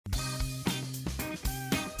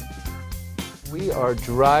We are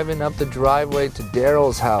driving up the driveway to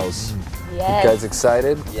Daryl's house. Yes. You guys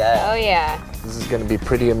excited? Yeah. Oh yeah. This is going to be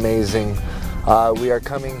pretty amazing. We are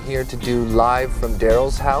coming here to do live from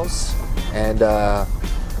Daryl's house, and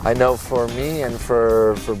I know for me and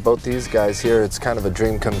for both these guys here, it's kind of a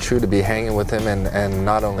dream come true to be hanging with him and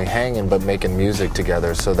not only hanging but making music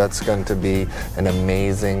together. So that's going to be an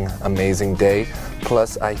amazing, amazing day.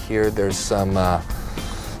 Plus, I hear there's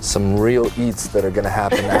some real eats that are going to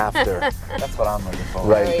happen after. That's what I'm looking for.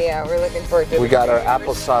 Right. Oh yeah, we're looking forward to it. We got our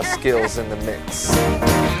applesauce skills in the mix.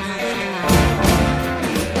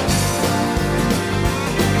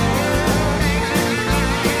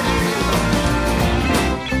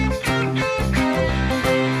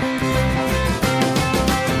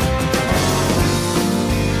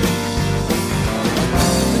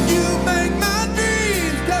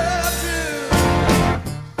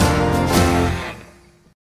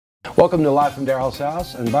 Welcome to Live from Daryl's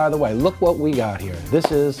house, and by the way, look what we got here.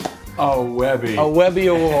 This is a Webby. A Webby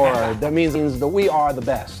Award. That means that we are the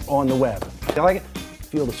best on the web. You like it?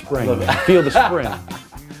 Feel the spring. Feel the spring.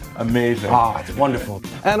 Amazing. Ah, it's wonderful.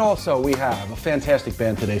 And also, we have a fantastic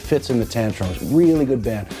band today, Fitz and The Tantrums. Really good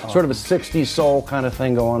band. Sort of a 60s soul kind of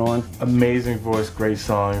thing going on. Amazing voice, great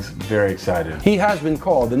songs. Very excited. He has been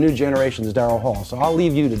called the new generation's Daryl Hall, so I'll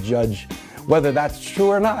leave you to judge whether that's true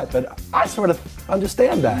or not, but I sort of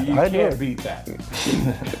understand that. You can't beat that.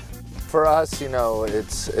 For us, you know,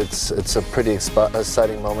 it's a pretty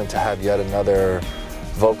exciting moment to have yet another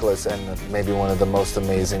vocalist, and maybe one of the most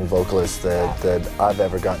amazing vocalists that I've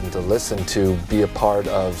ever gotten to listen to, be a part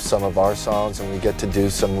of some of our songs, and we get to do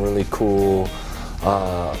some really cool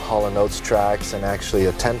Hall & Oates tracks and actually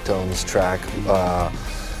a Tentones track.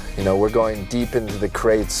 You know, we're going deep into the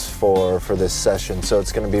crates for this session, so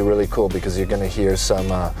it's going to be really cool because you're going to hear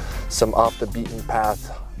some off the beaten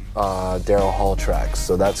path Daryl Hall tracks.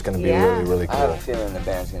 So that's going to be really cool. I have a feeling the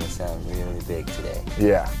band's going to sound really big today.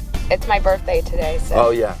 Yeah. It's my birthday today, so. Oh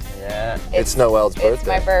yeah. Yeah. It's Noelle's birthday. It's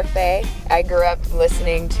my birthday. I grew up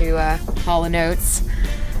listening to Hall & Oates.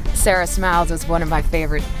 Sarah Smiles was one of my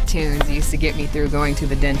favorite tunes. It used to get me through going to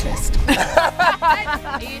the dentist.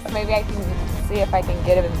 Maybe I can see if I can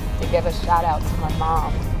get him to give a shout out to my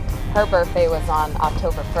mom. Her birthday was on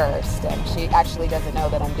October 1st, and she actually doesn't know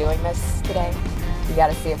that I'm doing this today. You got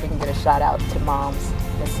to see if we can get a shout out to moms.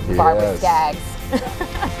 Miss Barbara Skaggs.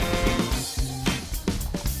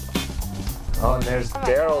 Oh, and there's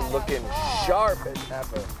Daryl looking sharp as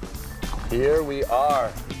ever. Here we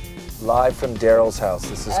are, live from Daryl's house.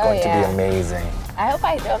 This is going to be amazing. I hope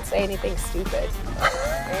I don't say anything stupid.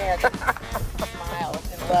 Smile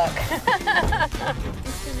and look.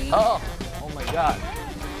 Oh my God.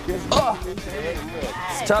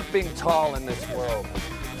 It's tough being tall in this world.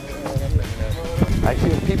 I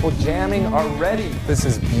hear people jamming already. This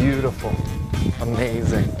is beautiful.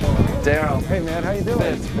 Amazing. Daryl. Hey man, how you doing?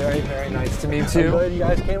 It's very, very nice to meet you. I'm glad you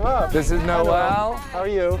guys came up. This is Noelle. How are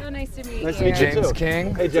you? So nice to meet you. Nice to meet you James too.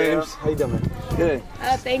 King. Hey James, how you doing? Good.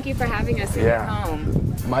 Thank you for having us in your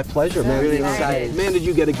home. My pleasure, man. Really excited. Man, did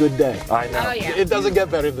you get a good day? I know. Oh, yeah. It doesn't get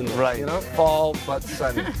better than this, Right. you know? Fall but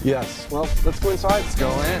sunny. Yes. Well, let's go inside. Let's go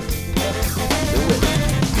in.